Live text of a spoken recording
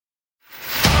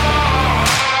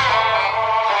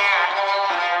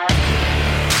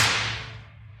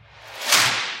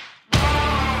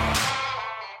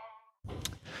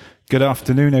Good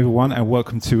afternoon, everyone, and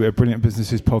welcome to a Brilliant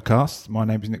Businesses podcast. My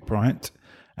name is Nick Bryant,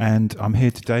 and I'm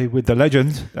here today with the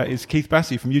legend, that is Keith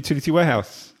Bassey from Utility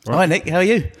Warehouse. Right. Hi, Nick. How are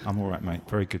you? I'm all right, mate.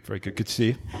 Very good, very good. Good to see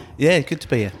you. Yeah, good to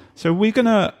be here. So we're going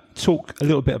to talk a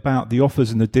little bit about the offers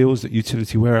and the deals that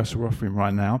Utility Warehouse are offering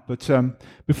right now. But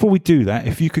before we do that,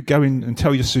 if you could go in and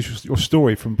tell your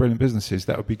story from Brilliant Businesses,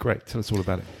 that would be great. Tell us all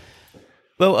about it.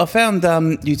 Well, I found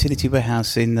Utility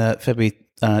Warehouse in February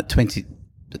 2020,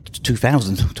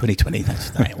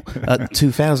 that's now,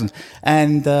 2000.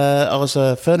 And I was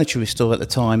a furniture restorer at the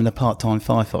time and a part-time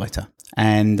firefighter.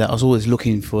 And I was always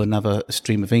looking for another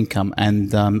stream of income.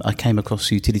 And I came across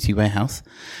Utility Warehouse.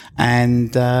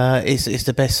 And it's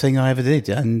the best thing I ever did.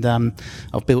 And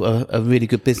I've built a really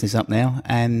good business up now.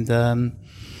 And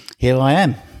here I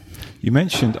am. You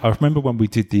mentioned, I remember when we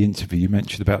did the interview, you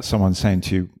mentioned about someone saying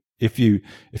to you, if you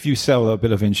sell a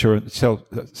bit of insurance, sell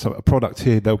a product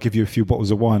here, they'll give you a few bottles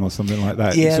of wine or something like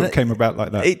that. Yeah, it sort of came about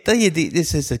like that.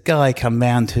 This is a guy come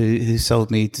round who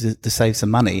sold me to save some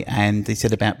money, and he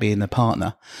said about being a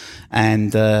partner,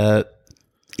 and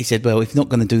he said, well, if you're not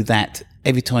going to do that,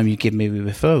 every time you give me a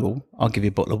referral, I'll give you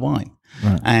a bottle of wine.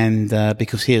 Right. And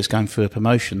because he was going through a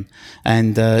promotion,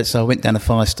 and so I went down a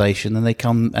fire station, and they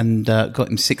come and got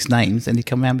him 6 names, and he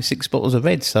come around with 6 bottles of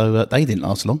red. So they didn't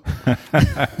last long.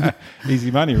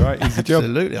 Easy money, right? Easy job.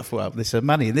 Absolutely. I thought, well, there's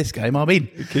money in this game. I'm in.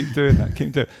 Keep doing that.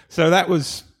 Keep doing it. So that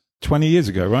was 20 years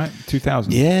ago, right?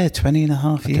 2000. Yeah, 20 and a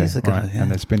half years ago. Right. Yeah.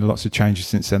 And there's been lots of changes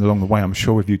since then along the way, I'm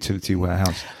sure, with Utility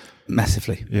Warehouse.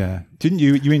 Massively. Yeah. Didn't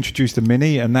you introduce the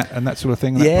Mini and that sort of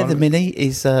thing? Yeah, the Mini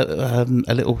is a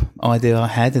little idea I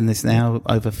had, and there's now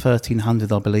over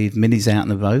 1,300, I believe, Minis out on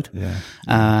the road. Yeah.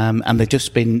 And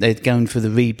they're going for the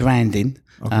rebranding.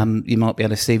 Okay. You might be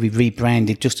able to see we've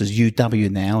rebranded just as UW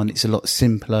now, and it's a lot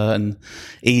simpler and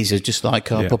easier, just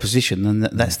like our proposition, and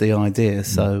that's the idea.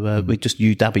 So we're just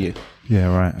UW.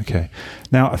 Yeah, right. Okay.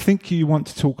 Now, I think you want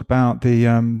to talk about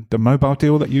the mobile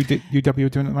deal that UW are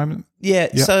doing at the moment.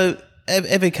 Yeah. So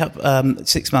every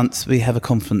 6 months we have a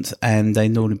conference, and they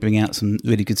normally bring out some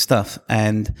really good stuff.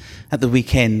 And at the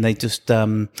weekend they just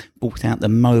brought out the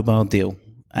mobile deal.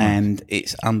 And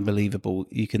it's unbelievable.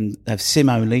 You can have SIM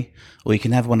only, or you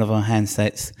can have one of our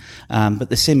handsets. But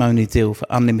the SIM only deal for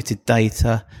unlimited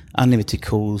data, unlimited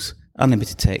calls,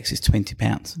 unlimited text is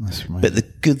 £20. That's right. But the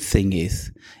good thing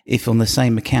is, if on the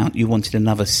same account you wanted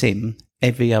another SIM,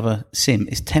 every other SIM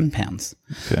is £10.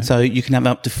 Okay. So you can have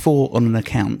up to 4 on an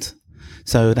account.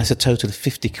 So that's a total of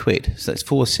 50 quid. So it's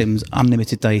 4 SIMs,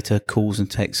 unlimited data, calls and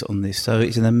texts on this. So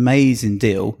it's an amazing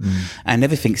deal. And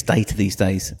everything's data these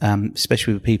days,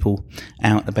 especially with people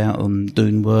out and about and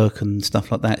doing work and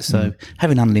stuff like that. So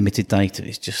having unlimited data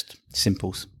is just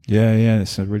simples. Yeah,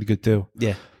 it's a really good deal.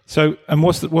 Yeah. So, and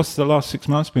what's the last 6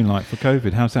 months been like for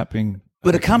COVID? How's that been?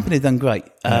 Well, the company done great,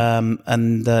 and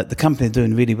the company are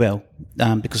doing really well,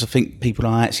 because I think people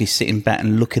are actually sitting back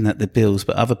and looking at the bills,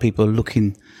 but other people are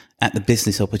looking at the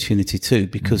business opportunity too,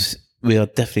 because we are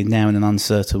definitely now in an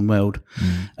uncertain world.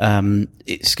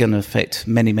 It's going to affect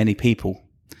many, many people.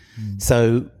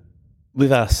 So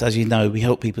with us, as you know, we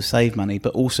help people save money,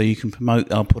 but also you can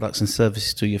promote our products and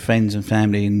services to your friends and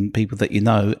family and people that you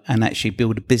know, and actually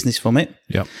build a business from it.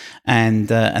 Yep. And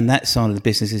that side of the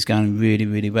business is going really,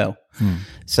 really well.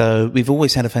 So we've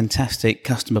always had a fantastic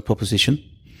customer proposition.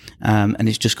 And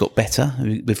it's just got better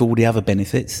with all the other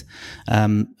benefits.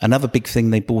 Another big thing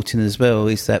they brought in as well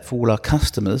is that for all our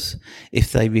customers,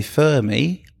 if they refer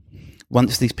me,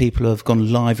 once these people have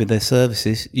gone live with their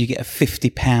services, you get a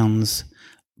 £50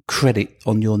 credit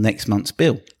on your next month's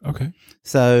bill. Okay.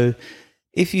 So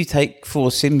if you take 4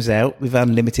 SIMs out with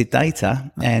unlimited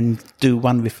data and do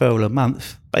 1 referral a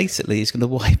month, basically it's going to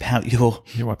wipe out your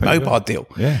mobile deal.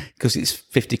 Yeah. Because it's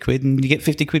 50 quid and you get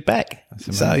 50 quid back.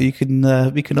 So we can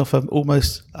offer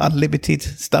almost unlimited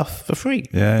stuff for free.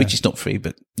 Yeah. Which is not free,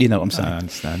 but you know what I'm saying. I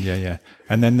understand. Yeah.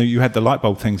 And then you had the light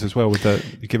bulb things as well with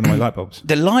you're giving away light bulbs.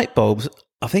 The light bulbs,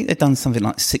 I think they've done something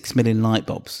like 6 million light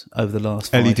bulbs over the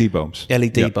last LED bulbs.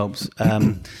 LED bulbs.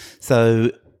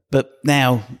 But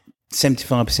now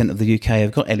 75% of the UK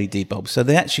have got LED bulbs. So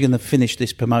they're actually going to finish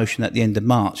this promotion at the end of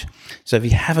March. So if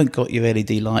you haven't got your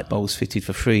LED light bulbs fitted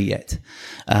for free yet,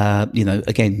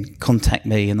 again, contact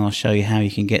me and I'll show you how you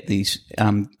can get these.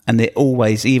 And they're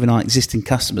always, even our existing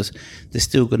customers, they're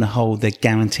still going to hold, they're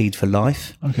guaranteed for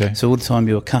life. Okay. So all the time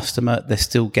you're a customer, they're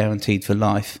still guaranteed for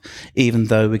life, even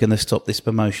though we're going to stop this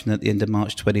promotion at the end of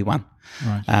March 21.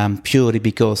 Right. Purely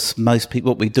because most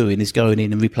people, what we're doing is going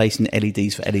in and replacing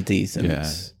LEDs for LEDs. And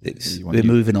we're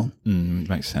moving on.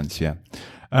 Makes sense, yeah.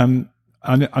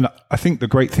 And I think the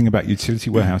great thing about Utility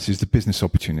Warehouse is the business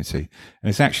opportunity. And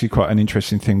it's actually quite an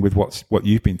interesting thing with what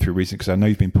you've been through recently, because I know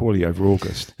you've been poorly over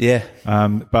August. Yeah.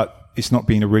 But it's not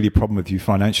been a really problem with you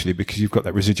financially because you've got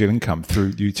that residual income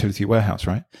through the Utility Warehouse,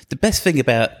 right? The best thing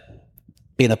about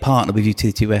being a partner with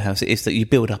Utility Warehouse is that you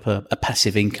build up a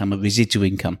passive income, a residual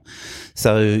income.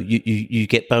 So you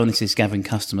get bonuses gathering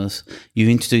customers, you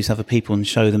introduce other people and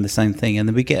show them the same thing, and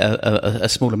then we get a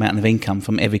small amount of income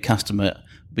from every customer,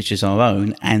 which is our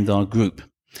own and our group.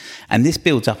 And this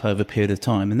builds up over a period of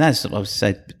time. And as I would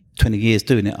say, 20 years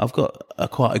doing it, I've got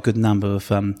quite a good number of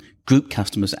group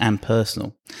customers and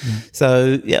personal.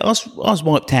 So yeah, I was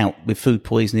wiped out with food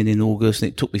poisoning in August,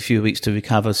 and it took me a few weeks to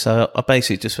recover. So I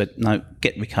basically just said, no,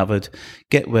 get recovered,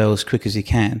 get well as quick as you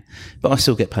can, but I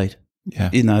still get paid. Yeah.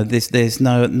 You know, there's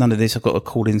none of this. I've got to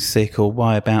call in sick or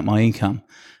worry about my income.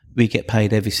 We get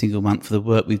paid every single month for the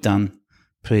work we've done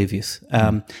previous.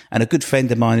 And a good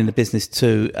friend of mine in the business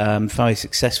too, very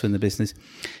successful in the business,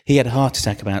 he had a heart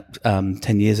attack about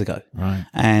 10 years ago. Right.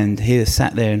 And he was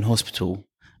sat there in hospital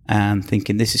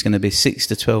thinking this is going to be a 6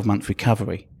 to 12 month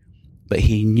recovery. But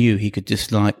he knew he could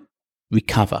just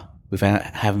recover without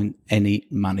having any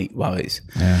money worries.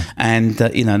 Yeah. And,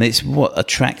 and it's what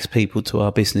attracts people to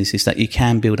our business is that you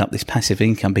can build up this passive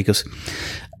income because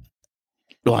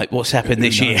like what's happened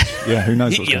this year. Yeah, who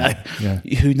knows what's going to happen?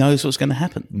 Yeah. Who knows what's going to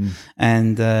happen?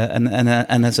 And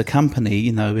as a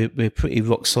company, we're pretty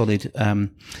rock solid.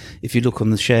 If you look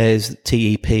on the shares,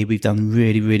 TEP, we've done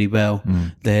really, really well.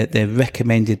 They're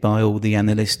recommended by all the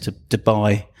analysts to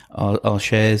buy our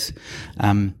shares.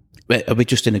 We're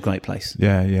just in a great place.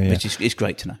 Yeah. Which is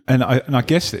great to know. And I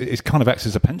guess it kind of acts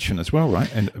as a pension as well, right?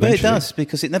 And well, it does,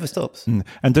 because it never stops.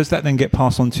 And does that then get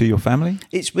passed on to your family?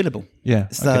 It's willable. Yeah.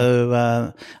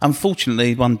 So,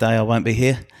 unfortunately, one day I won't be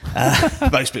here.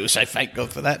 Most people say thank God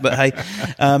for that, but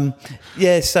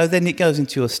hey, so then it goes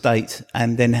into your estate,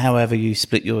 and then however you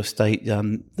split your estate,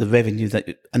 the revenue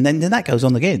and then that goes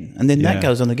on again, and then that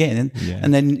goes on again,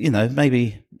 and then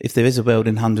maybe if there is a world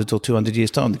in 100 or 200 years'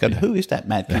 time, they go, who is that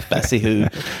mad Cliff Bassey who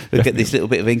get this little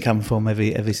bit of income from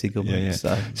every single month?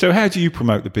 So how do you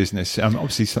promote the business?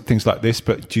 Obviously, things like this,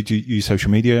 but do you use social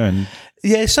media and?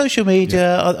 Yeah, social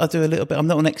media, I do a little bit. I'm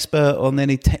not an expert on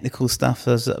any technical stuff,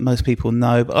 as most people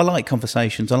know, but I like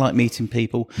conversations. I like meeting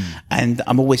people, and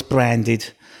I'm always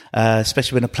branded.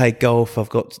 Especially when I play golf, I've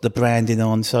got the branding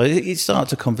on. So it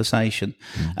starts a conversation.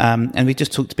 And we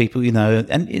just talk to people,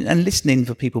 and listening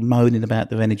for people moaning about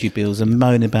their energy bills and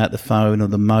moaning about the phone or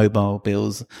the mobile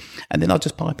bills. And then I'll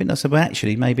just pipe in. I said, well,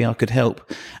 actually, maybe I could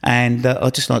help. And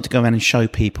I'd just like to go around and show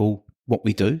people what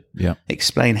we do,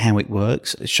 explain how it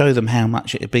works, show them how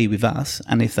much it'd be with us.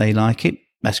 And if they like it,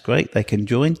 that's great. They can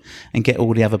join and get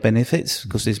all the other benefits,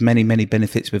 because there's many, many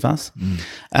benefits with us.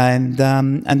 And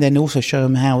then also show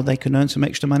them how they can earn some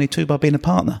extra money too by being a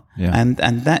partner. Yeah.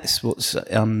 And that's what's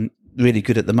really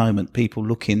good at the moment. People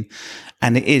looking,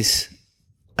 and it is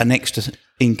an extra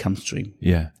income stream.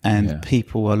 Yeah. And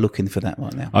people are looking for that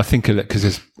right now. I think because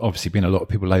there's obviously been a lot of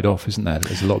people laid off, isn't there?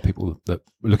 There's a lot of people that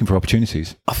are looking for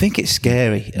opportunities. I think it's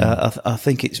scary. I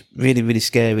think it's really, really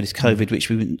scary with this COVID,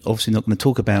 which we're obviously not going to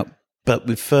talk about. But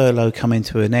with furlough coming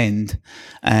to an end,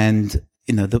 and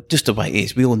just the way it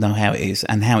is, we all know how it is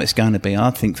and how it's going to be.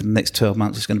 I think for the next 12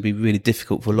 months, it's going to be really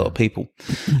difficult for a lot of people,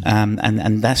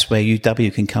 and that's where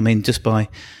UW can come in, just by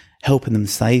helping them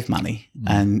save money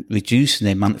and reducing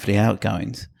their monthly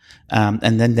outgoings.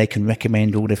 And then they can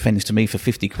recommend all their friends to me for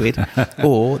 50 quid,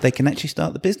 or they can actually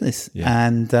start the business. Yeah.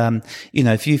 And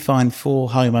if you find 4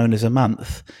 homeowners a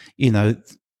month,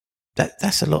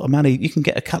 that's a lot of money. You can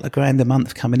get a couple of grand a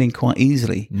month coming in quite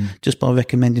easily just by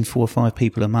recommending 4 or 5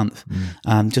 people a month,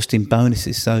 just in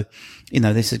bonuses. So,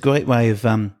 this is a great way of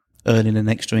earning an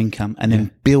extra income and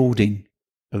then building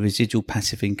a residual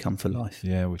passive income for life.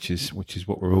 Yeah, which is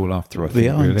what we're all after, I think. We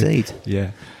are really. Indeed.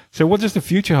 Yeah. So what does the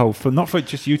future hold for, not for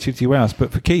just Utility Warehouse,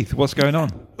 but for Keith? What's going on?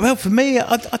 Well, for me,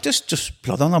 I just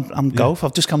plod on. I'm golf.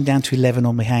 I've just come down to 11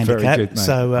 on my handicap. Very good, mate.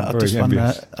 So I've just won.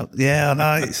 I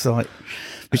know. It's like,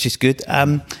 which is good.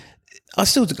 I'm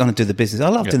still going to do the business. I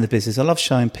love doing the business. I love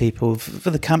showing people. For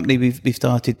the company, we've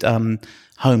started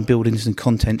home buildings and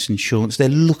contents insurance. They're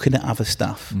looking at other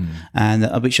stuff,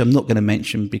 and which I'm not going to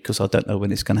mention because I don't know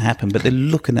when it's going to happen. But they're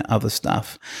looking at other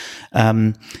stuff.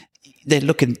 They're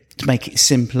looking to make it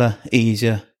simpler,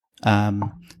 easier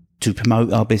to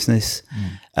promote our business.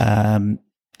 And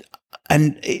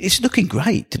it's looking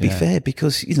great, to be fair,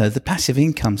 because, the passive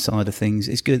income side of things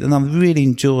is good. And I really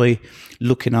enjoy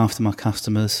looking after my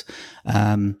customers.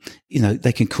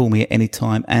 They can call me at any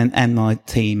time, and my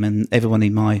team and everyone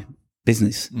in my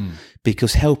business,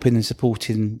 because helping and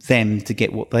supporting them to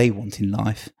get what they want in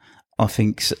life, I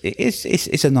think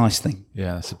it's a nice thing.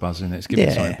 Yeah, that's a buzz, isn't it? It's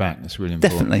giving something back. That's really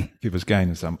important. Definitely. Give us gain,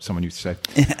 as someone used to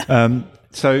say.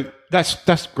 So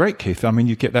that's great, Keith. I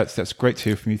mean, that's great to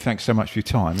hear from you. Thanks so much for your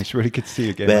time. It's really good to see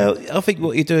you again. Well, I think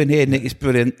what you're doing here, Nick, is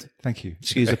brilliant. Thank you.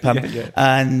 Excuse the pun. Yeah.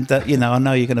 And, I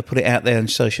know you're going to put it out there on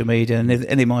social media. And if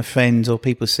any of my friends or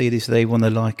people see this, they want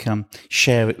to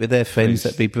share it with their friends. Please.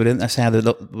 That'd be brilliant. That's how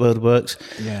the world works.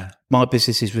 Yeah. My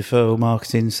business is referral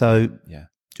marketing. So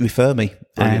refer me.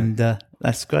 Brilliant. And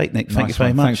that's great, Nick. Thank Nice you very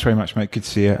one. much. Thanks very much, mate. Good to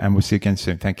see you. And we'll see you again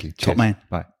soon. Thank you. Cheers. Top man.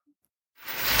 Bye.